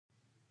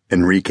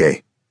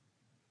Enrique.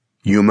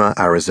 Yuma,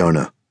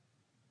 Arizona.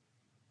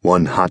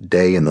 One hot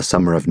day in the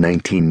summer of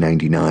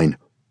 1999,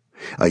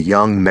 a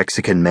young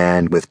Mexican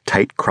man with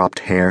tight-cropped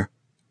hair,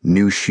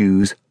 new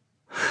shoes,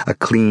 a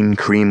clean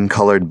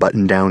cream-colored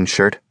button-down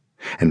shirt,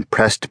 and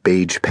pressed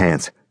beige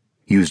pants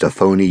used a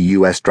phony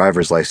U.S.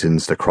 driver's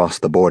license to cross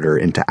the border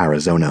into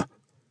Arizona.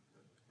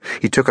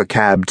 He took a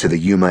cab to the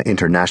Yuma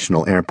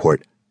International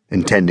Airport,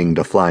 intending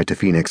to fly to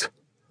Phoenix.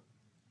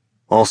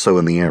 Also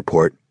in the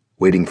airport,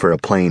 waiting for a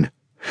plane,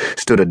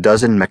 stood a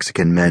dozen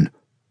Mexican men.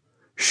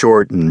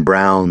 Short and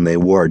brown, they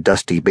wore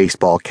dusty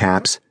baseball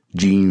caps,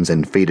 jeans,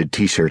 and faded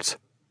t-shirts.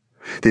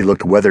 They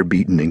looked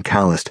weather-beaten and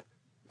calloused,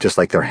 just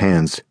like their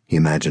hands, he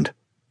imagined.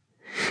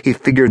 He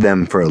figured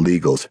them for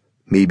illegals,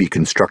 maybe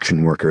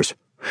construction workers,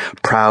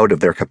 proud of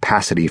their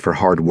capacity for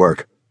hard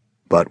work,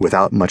 but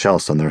without much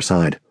else on their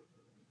side.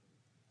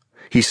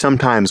 He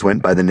sometimes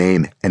went by the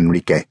name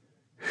Enrique.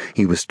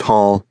 He was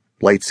tall,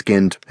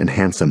 light-skinned, and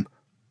handsome.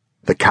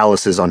 The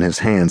calluses on his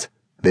hands,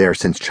 there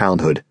since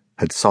childhood,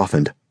 had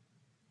softened.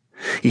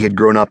 He had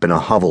grown up in a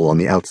hovel on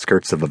the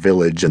outskirts of a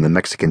village in the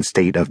Mexican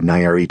state of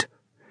Nayarit,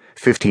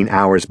 15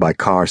 hours by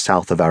car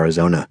south of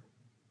Arizona.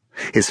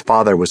 His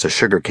father was a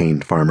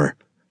sugarcane farmer.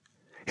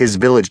 His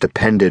village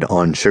depended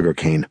on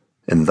sugarcane,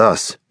 and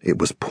thus it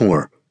was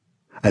poor,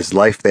 as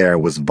life there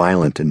was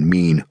violent and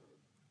mean.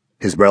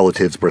 His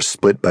relatives were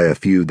split by a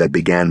feud that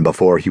began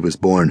before he was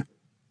born.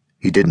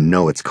 He didn't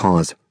know its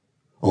cause,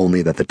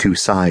 only that the two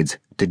sides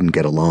didn't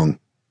get along.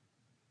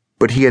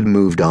 But he had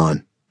moved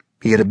on.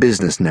 He had a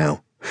business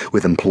now,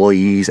 with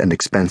employees and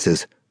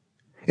expenses.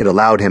 It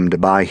allowed him to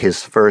buy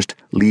his first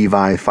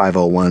Levi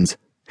 501s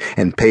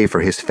and pay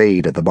for his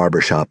fade at the barber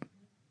shop.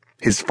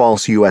 His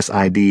false U.S.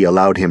 ID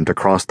allowed him to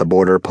cross the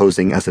border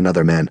posing as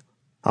another man,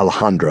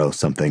 Alejandro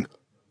something.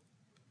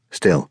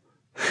 Still,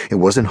 it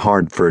wasn't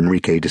hard for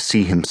Enrique to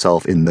see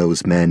himself in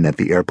those men at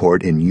the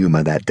airport in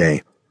Yuma that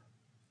day.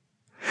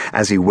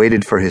 As he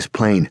waited for his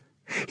plane,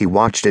 he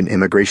watched an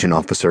immigration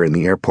officer in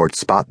the airport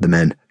spot the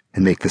men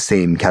and make the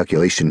same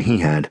calculation he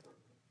had.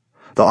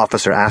 The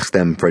officer asked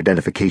them for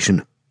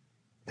identification.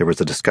 There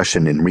was a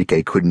discussion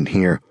Enrique couldn't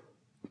hear,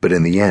 but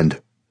in the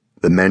end,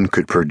 the men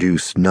could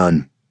produce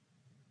none.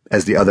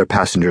 As the other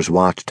passengers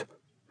watched,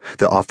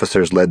 the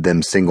officers led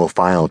them single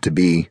file to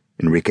be,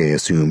 Enrique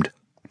assumed,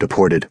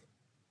 deported.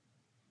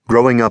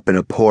 Growing up in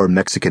a poor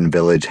Mexican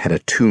village had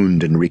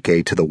attuned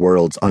Enrique to the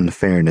world's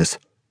unfairness.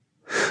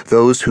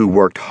 Those who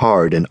worked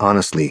hard and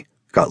honestly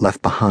got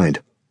left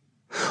behind.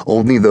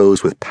 Only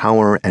those with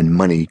power and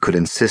money could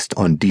insist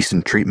on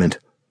decent treatment.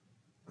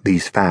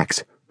 These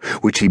facts,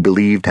 which he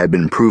believed had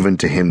been proven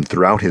to him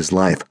throughout his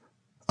life,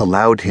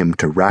 allowed him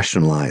to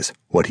rationalize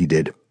what he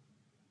did.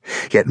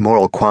 Yet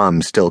moral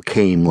qualms still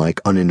came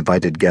like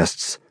uninvited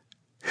guests.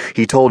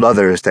 He told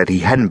others that he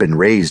hadn't been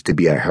raised to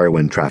be a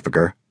heroin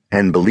trafficker,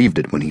 and believed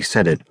it when he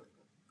said it,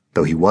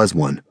 though he was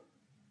one.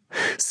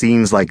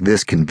 Scenes like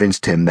this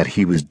convinced him that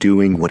he was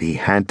doing what he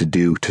had to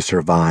do to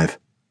survive.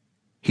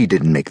 He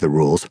didn't make the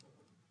rules.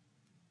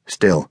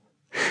 Still,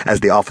 as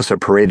the officer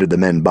paraded the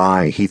men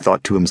by, he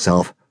thought to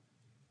himself,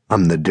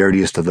 I'm the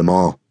dirtiest of them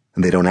all,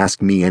 and they don't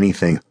ask me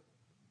anything.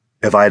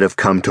 If I'd have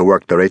come to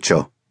work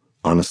derecho,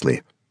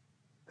 honestly,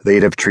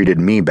 they'd have treated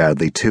me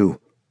badly too.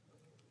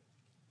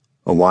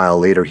 A while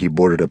later he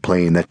boarded a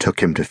plane that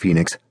took him to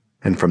Phoenix,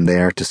 and from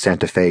there to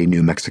Santa Fe,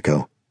 New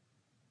Mexico.